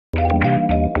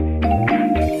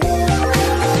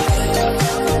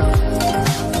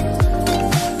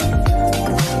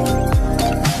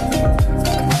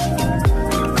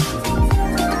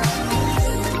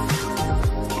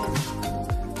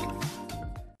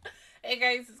Hey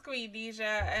guys, it's Queendija,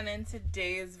 and in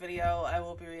today's video, I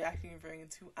will be reacting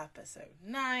to episode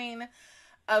 9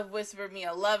 of Whisper Me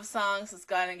a Love Song. So let's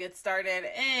go ahead and get started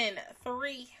in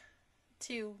 3,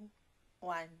 2,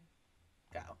 1,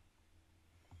 go.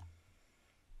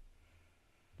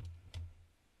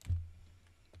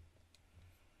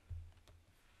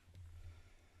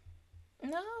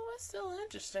 No, it's still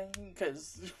interesting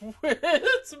because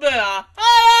it's been a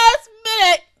hot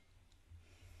minute.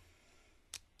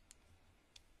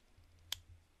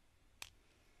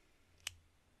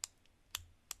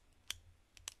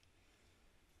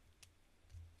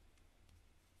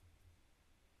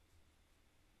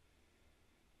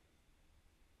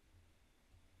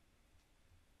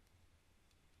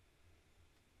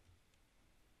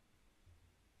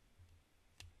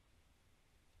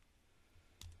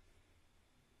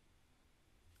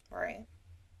 Right.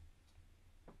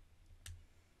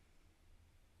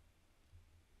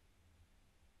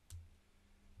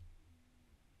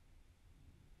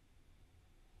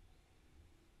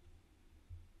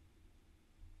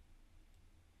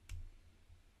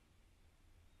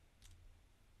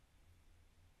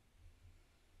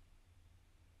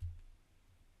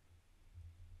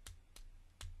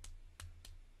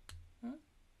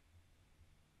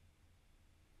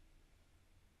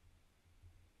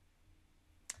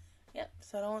 Yep,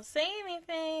 so don't say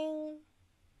anything.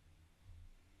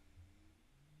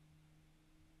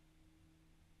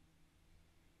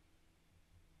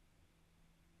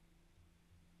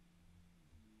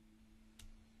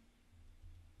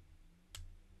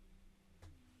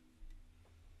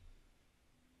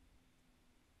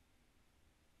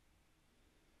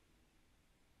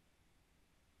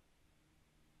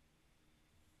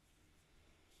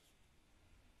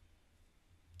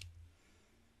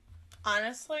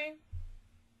 Honestly,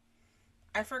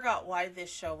 I forgot why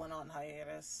this show went on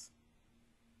hiatus.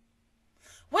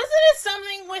 Wasn't it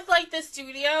something with, like, the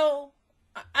studio?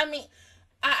 I mean,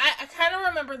 I kind of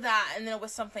remember that, and then it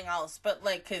was something else. But,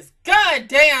 like, because,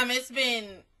 goddamn, it's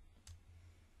been,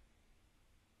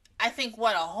 I think,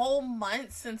 what, a whole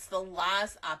month since the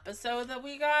last episode that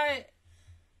we got?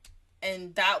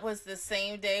 And that was the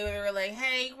same day we were like,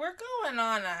 hey, we're going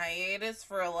on a hiatus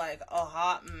for, like, a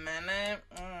hot minute.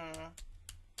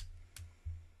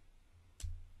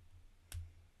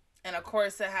 And of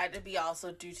course, it had to be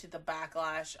also due to the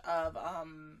backlash of,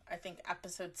 I think,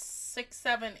 episodes 6,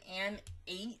 7, and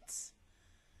 8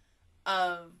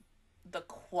 of the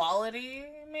quality,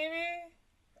 maybe?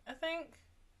 I think.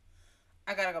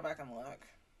 I gotta go back and look.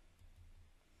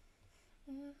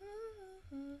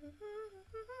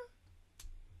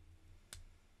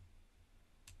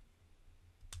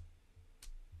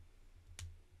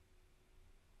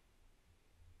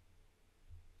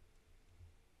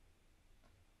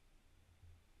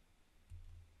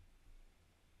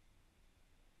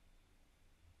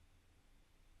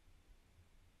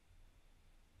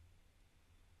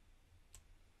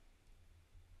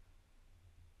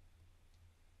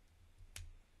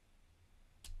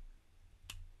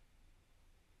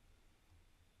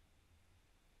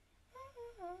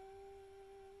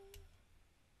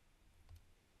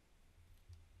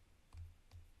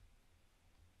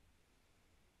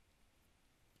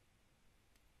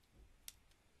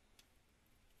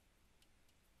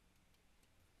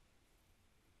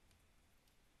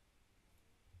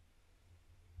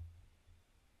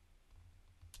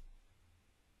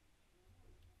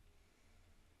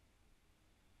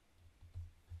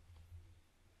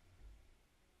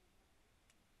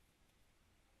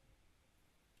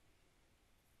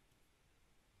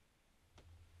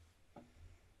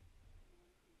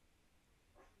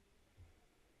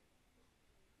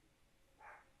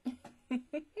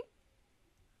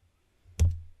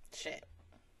 Shit.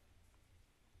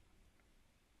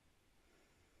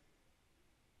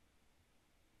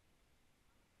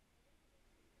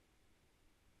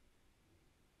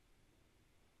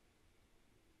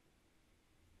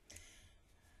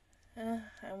 And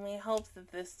we hope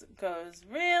that this goes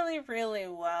really, really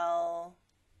well.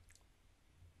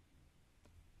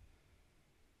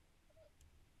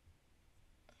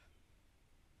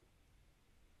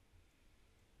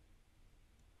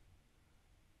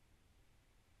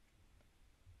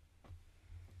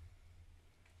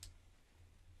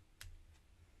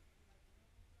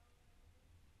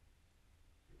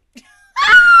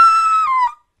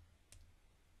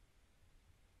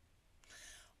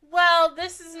 Well,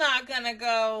 this is not gonna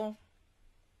go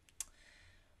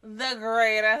the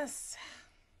greatest.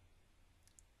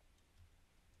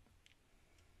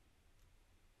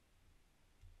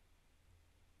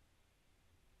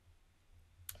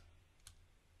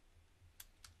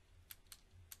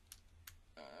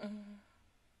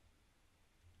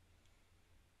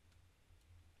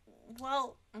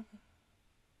 Well,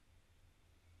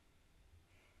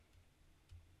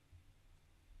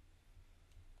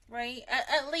 right?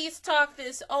 At least talk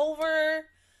this over.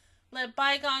 Let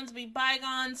bygones be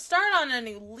bygones. Start on a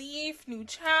new leaf, new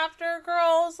chapter,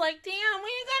 girls. Like, damn, we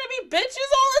ain't gotta be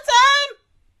bitches all the time.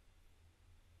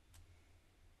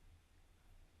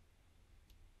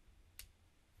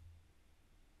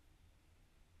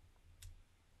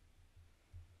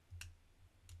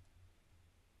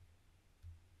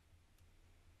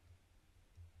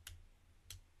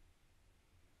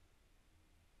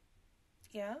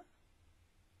 Yeah.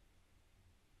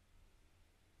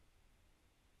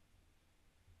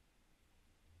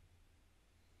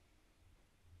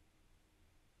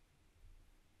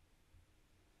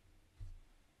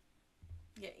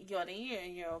 Yeah,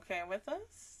 Yori, you okay with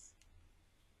us?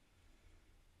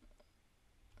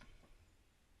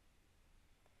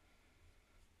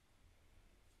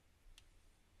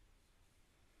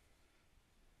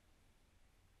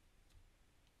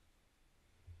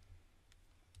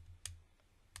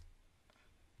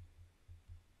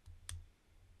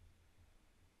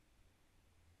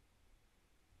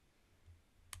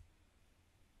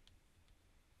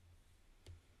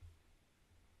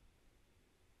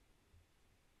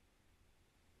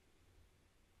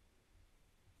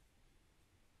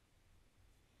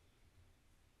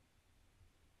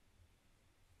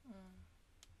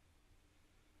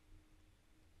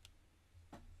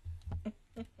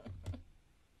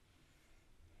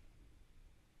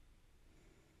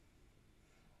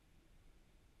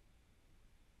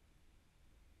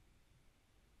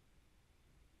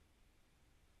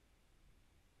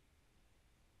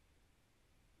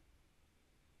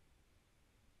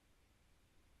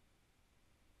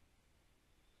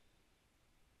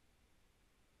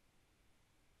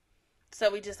 So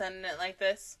we just ended it like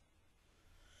this.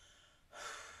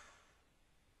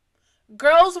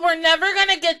 Girls, we're never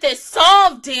gonna get this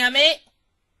solved, damn it!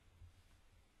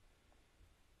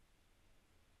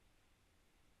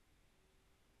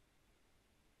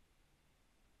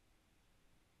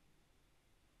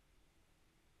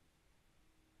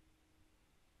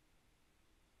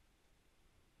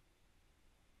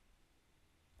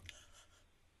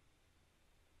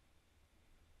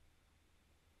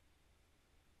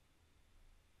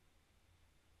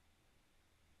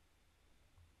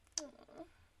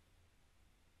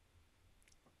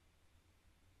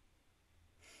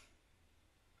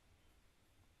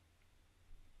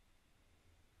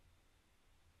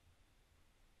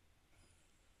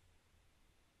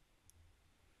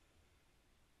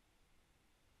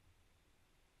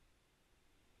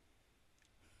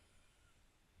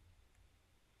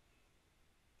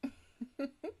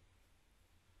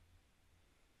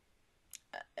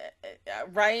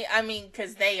 Right? I mean,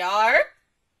 because they are.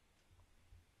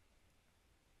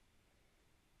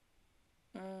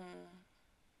 Mm.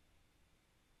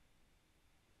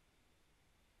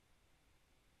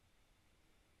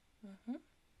 Mm-hmm.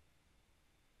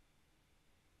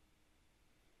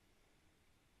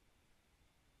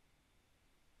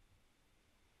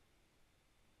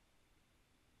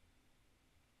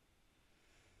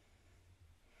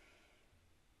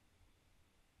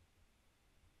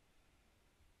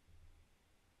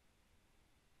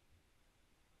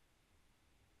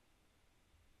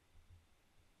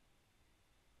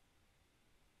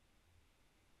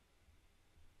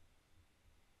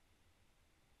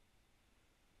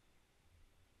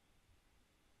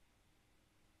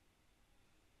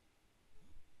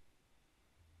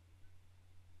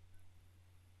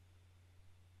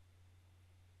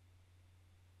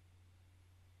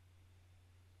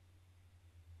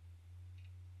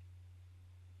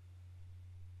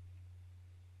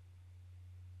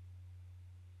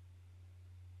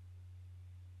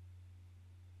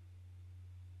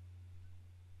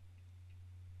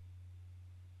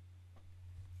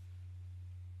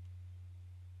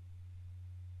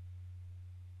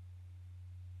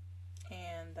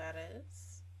 And that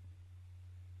is.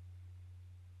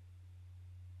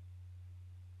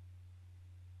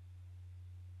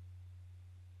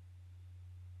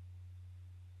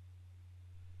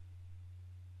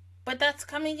 But that's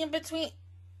coming in between.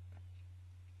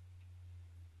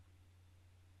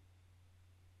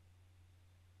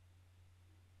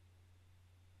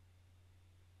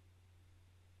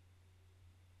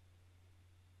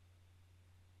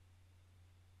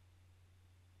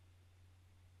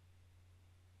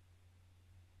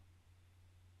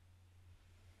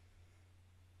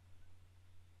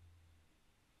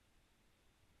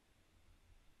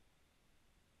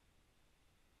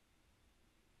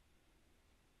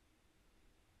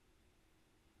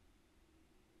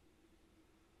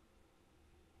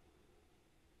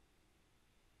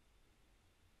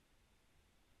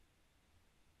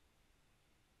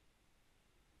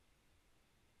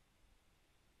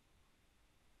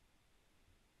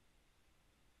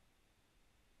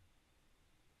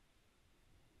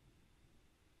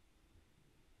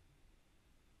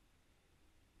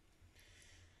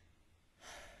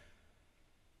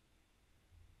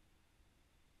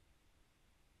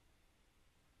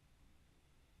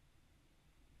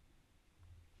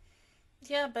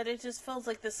 Yeah, but it just feels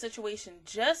like the situation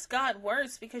just got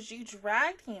worse because you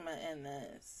dragged Hema in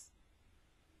this.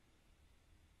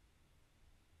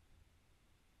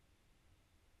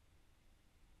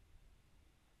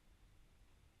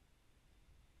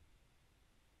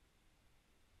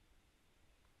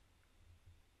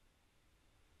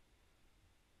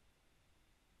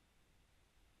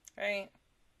 Right?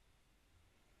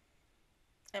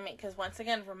 I mean, because once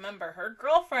again, remember, her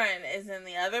girlfriend is in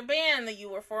the other band that you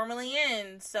were formerly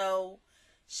in, so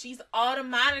she's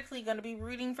automatically going to be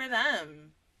rooting for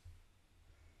them.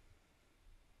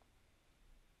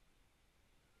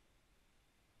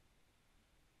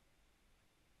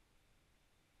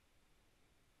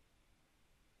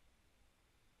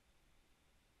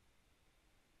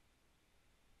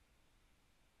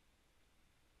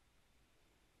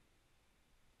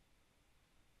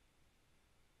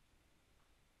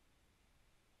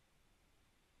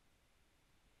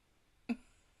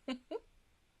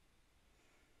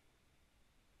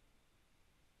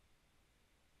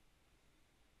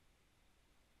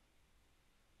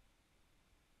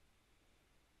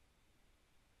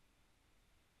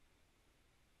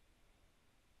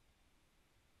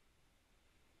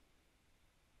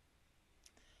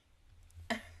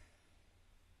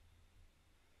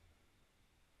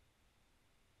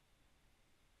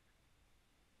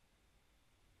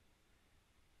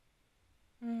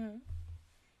 Mm-hmm.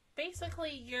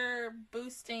 Basically, you're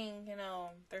boosting,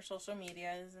 their social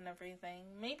medias and everything.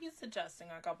 Maybe suggesting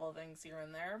a couple of things here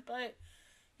and there, but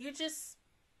you're just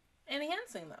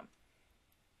enhancing them.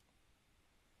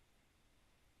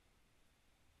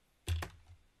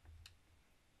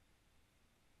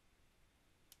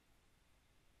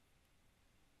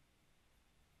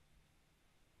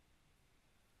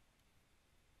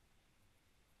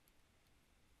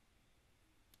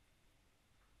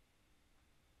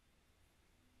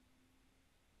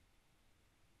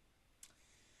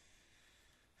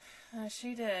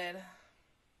 She did.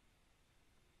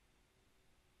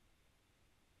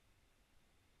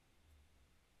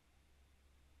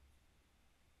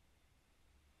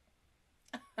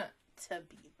 To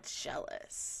be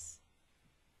jealous.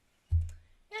 And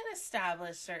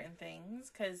establish certain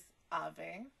things, because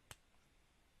Ave.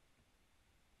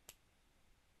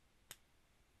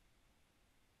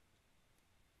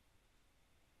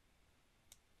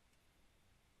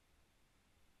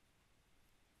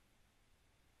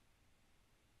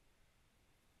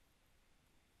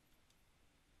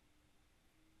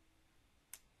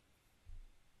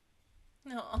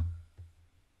 No.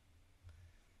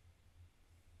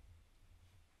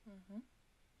 Mm-hmm.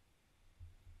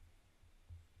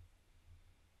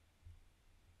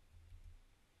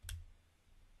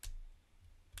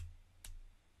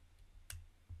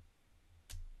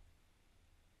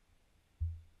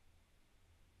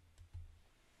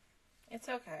 It's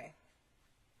okay.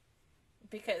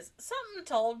 Because something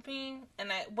told me,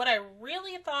 and what I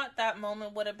really thought that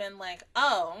moment would have been like,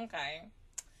 oh, okay.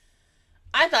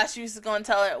 I thought she was going to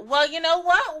tell her, well, you know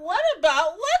what? What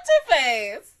about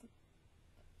What's-Her-Face?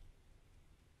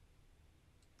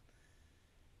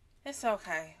 It's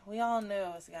okay. We all knew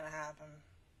it was going to happen.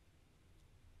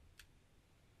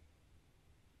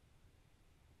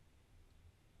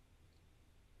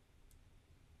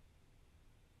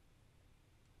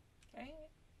 Right?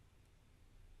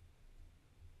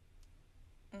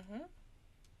 Mm-hmm.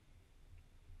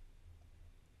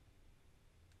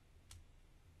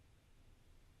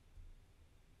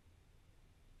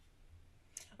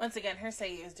 Once again, her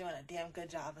Seiyu is doing a damn good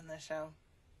job in this show.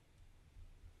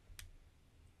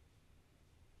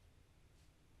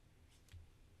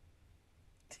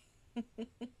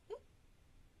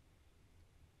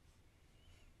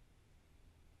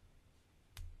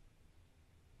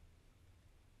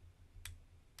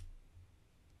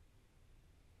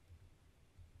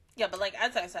 Yeah, but like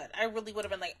as I said, I really would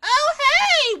have been like, oh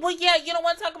hey, well yeah, you don't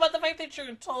want to talk about the fact that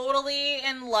you're totally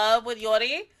in love with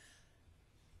Yori?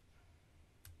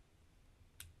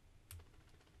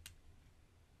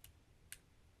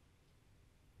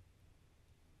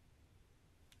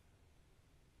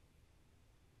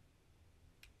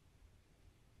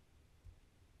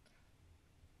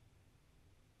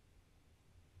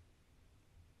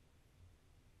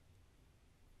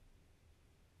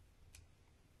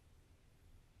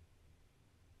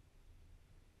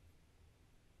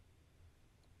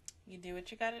 You do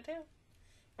what you gotta do.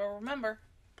 But remember,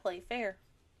 play fair.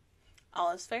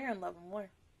 All is fair in love and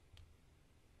war.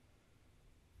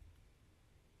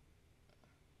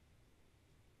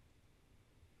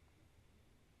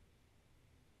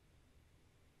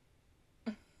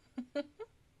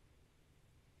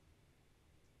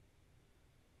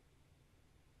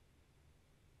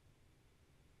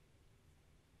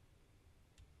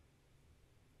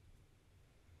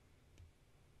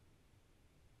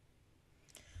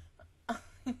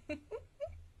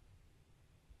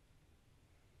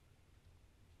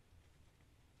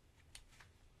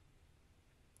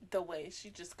 the way she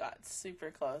just got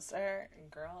super close to her.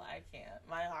 Girl, I can't.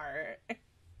 My heart.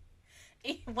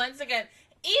 Once again,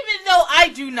 even though I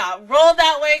do not roll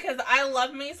that way because I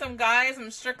love me some guys,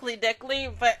 I'm strictly dickly,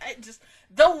 but I just,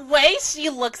 the way she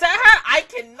looks at her, I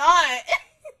cannot.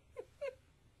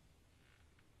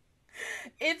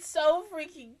 It's so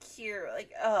freaking cute.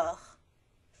 Like, ugh.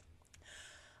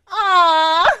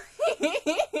 Aww.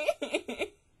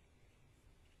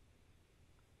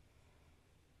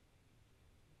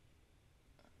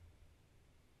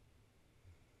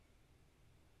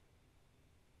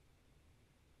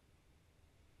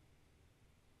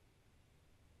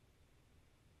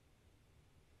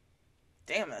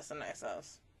 Damn, that's a nice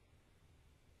house.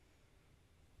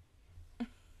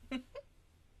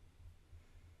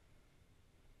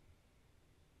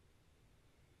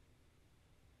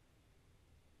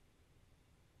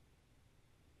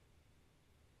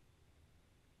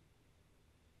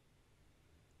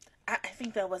 I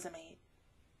think that was a maid.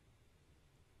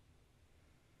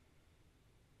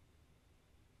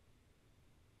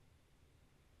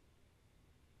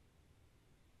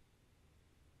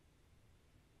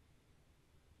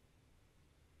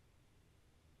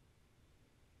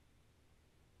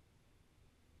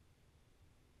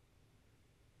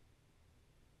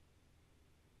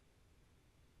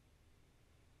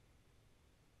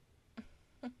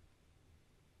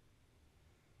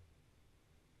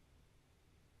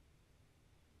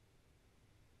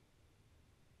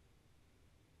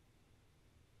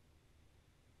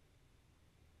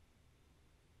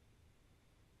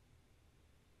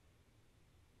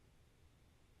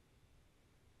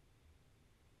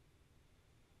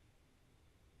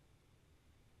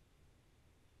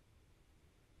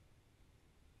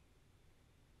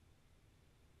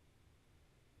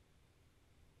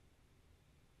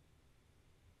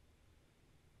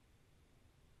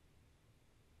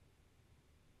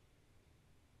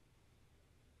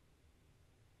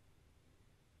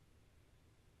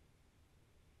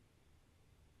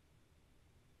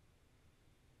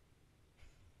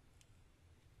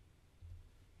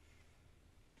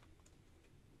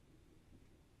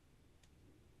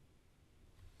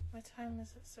 What time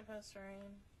is it supposed to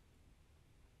rain?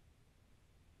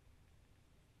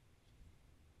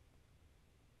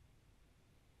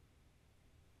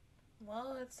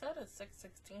 Well, it said it's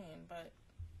 6:16, but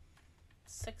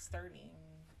 6:30.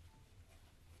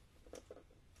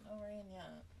 No rain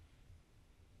yet.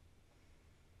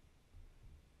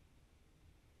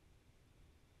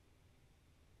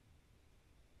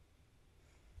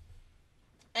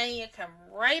 And you can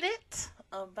write it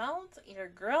about your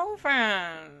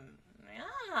girlfriend.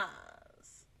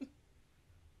 Yes.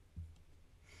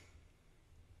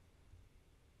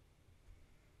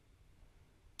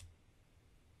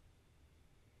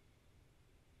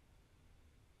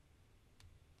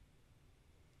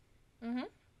 Mm-hmm.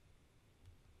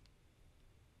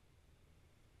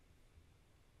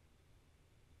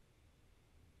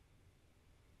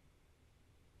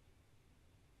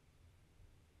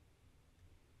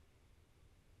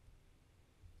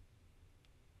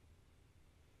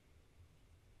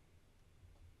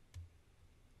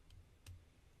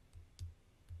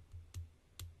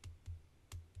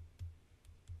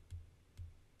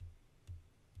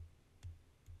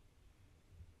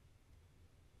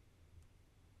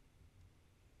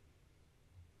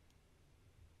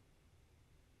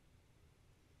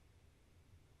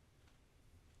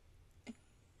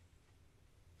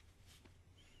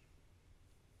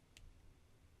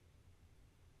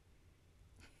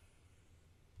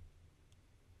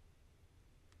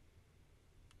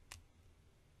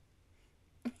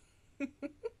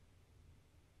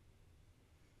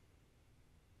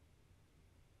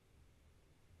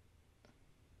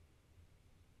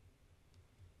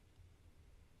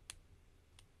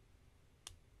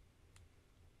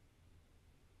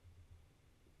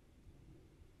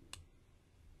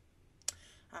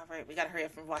 All right, we gotta hurry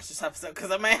up and watch this episode because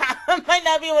I might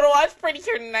not be able to watch Pretty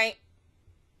Cure tonight.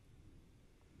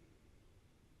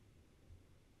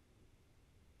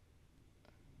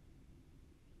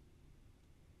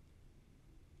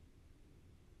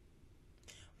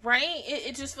 Right?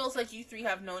 It just feels like you three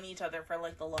have known each other for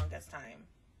like the longest time.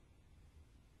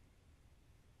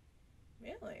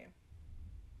 Really?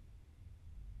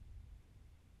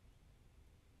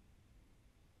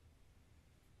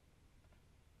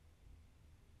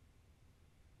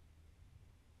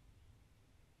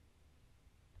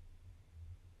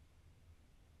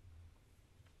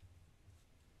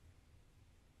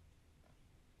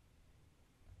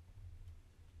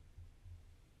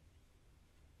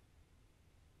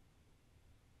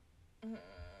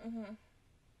 Mm-hmm.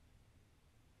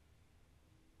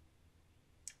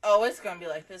 Oh, it's gonna be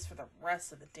like this for the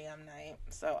rest of the damn night.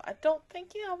 So I don't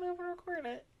think, I'll be able to record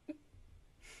it.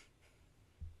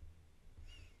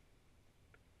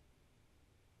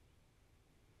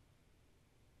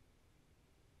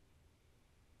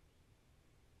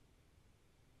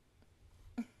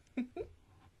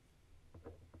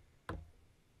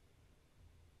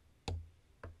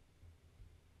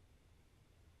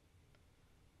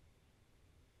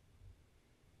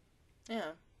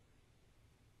 Yeah.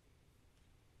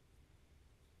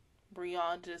 Were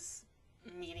y'all just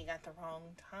meeting at the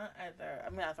wrong time?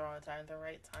 Not the wrong time, the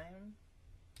right time?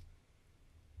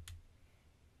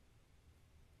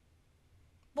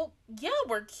 Well, yeah,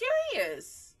 we're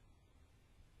curious.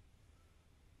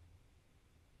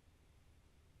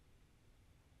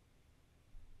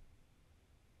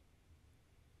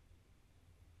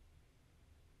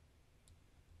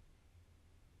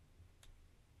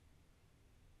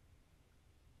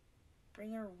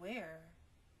 Bring her where?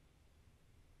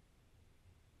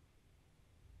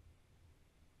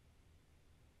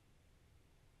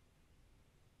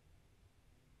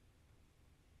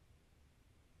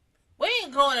 We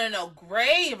ain't going to no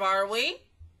grave, are we?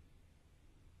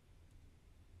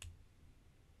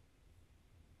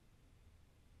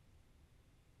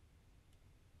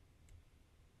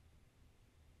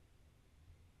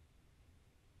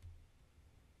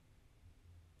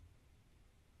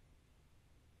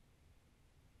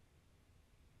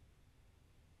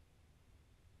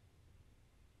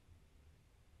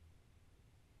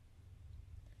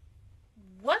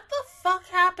 What the fuck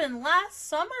happened last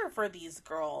summer for these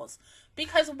girls?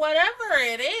 Because whatever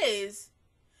it is,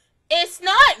 it's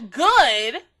not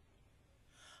good.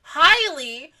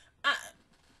 Highly.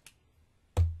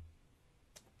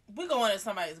 We're going to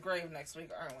somebody's grave next week,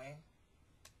 aren't we?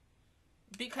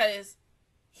 Because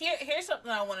here's something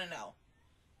I want to know.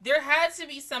 There had to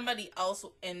be somebody else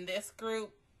in this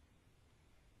group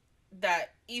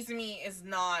that Izumi is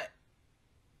not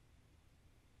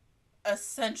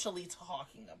essentially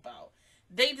talking about.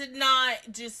 They did not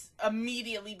just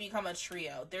immediately become a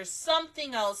trio. There's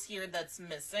something else here that's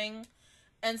missing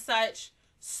and such.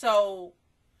 So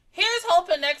here's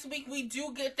hoping next week we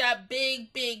do get that big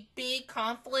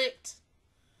conflict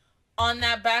on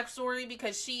that backstory,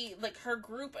 because she, like, her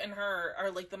group and her are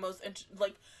like the most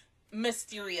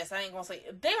mysterious. I ain't gonna say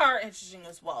they are interesting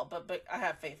as well, but I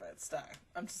have faith in Steheon.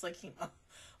 I'm just like,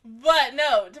 But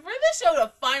no, for this show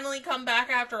to finally come back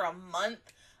after a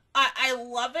month, I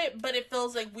love it, but it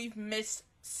feels like we've missed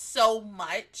so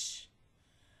much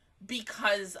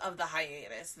because of the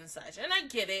hiatus and such. And I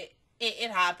get it.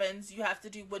 It happens. You have to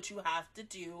do what you have to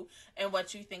do and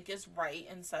what you think is right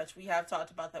and such. We have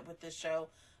talked about that with this show.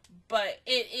 But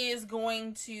it is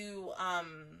going to, I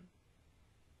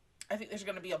think there's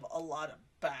going to be a lot of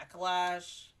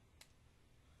backlash.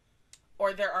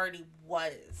 Or there already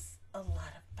was a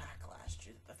lot of backlash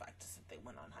due to the fact that they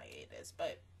went on hiatus.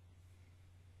 But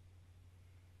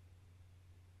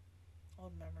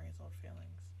old memories, old feelings.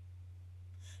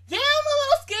 Yeah, I'm a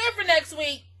little scared for next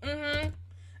week.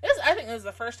 I think this is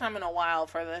the first time in a while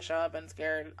for the show I've been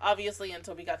scared. Obviously,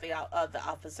 until we got the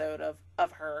episode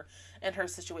of her and her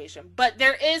situation. But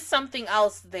there is something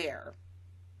else there.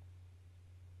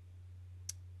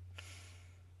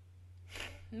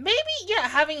 Maybe, yeah,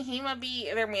 having Hima be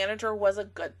their manager was a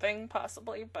good thing,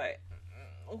 possibly. But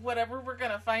whatever we're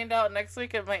going to find out next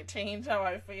week, it might change how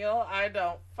I feel. I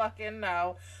don't fucking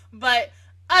know. But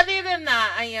other than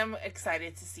that, I am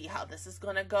excited to see how this is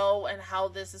going to go and how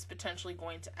this is potentially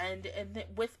going to end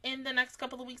within the next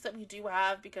couple of weeks that we do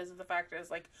have, because of the fact that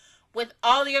it's like, with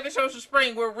all the other shows for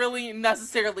spring, we're really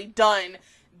necessarily done.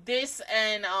 This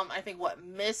and I think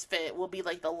Misfit will be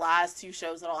like the last two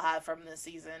shows that I'll have from this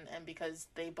season, and because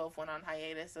they both went on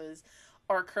hiatuses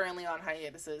or are currently on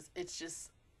hiatuses, it's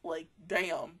just like,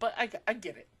 damn. But I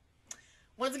get it.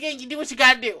 Once again, you do what you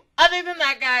gotta do. Other than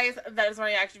that, guys, that is my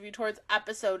reaction review towards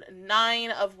episode 9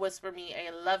 of Whisper Me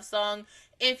a Love Song.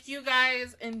 If you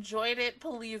guys enjoyed it,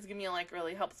 please give me a like. It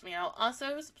really helps me out.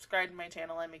 Also, subscribe to my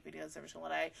channel. I make videos every single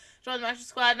day. Join the Master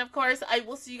Squad. And, of course, I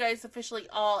will see you guys officially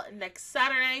all next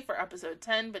Saturday for episode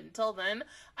 10. But until then,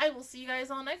 I will see you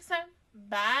guys all next time.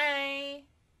 Bye!